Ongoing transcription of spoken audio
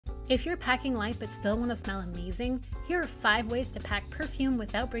If you're packing light but still want to smell amazing, here are 5 ways to pack perfume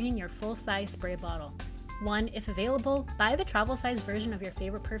without bringing your full-size spray bottle. 1. If available, buy the travel-size version of your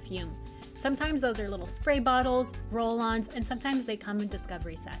favorite perfume. Sometimes those are little spray bottles, roll-ons, and sometimes they come in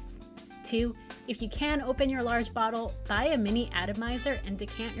discovery sets. 2. If you can open your large bottle, buy a mini atomizer and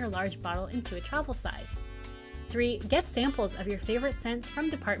decant your large bottle into a travel size. 3. Get samples of your favorite scents from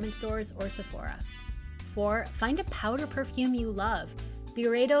department stores or Sephora. 4. Find a powder perfume you love.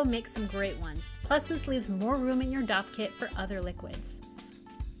 Byredo makes some great ones, plus this leaves more room in your DOP kit for other liquids.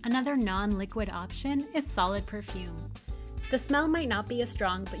 Another non-liquid option is solid perfume. The smell might not be as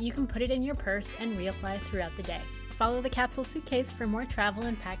strong, but you can put it in your purse and reapply throughout the day. Follow the capsule suitcase for more travel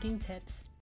and packing tips.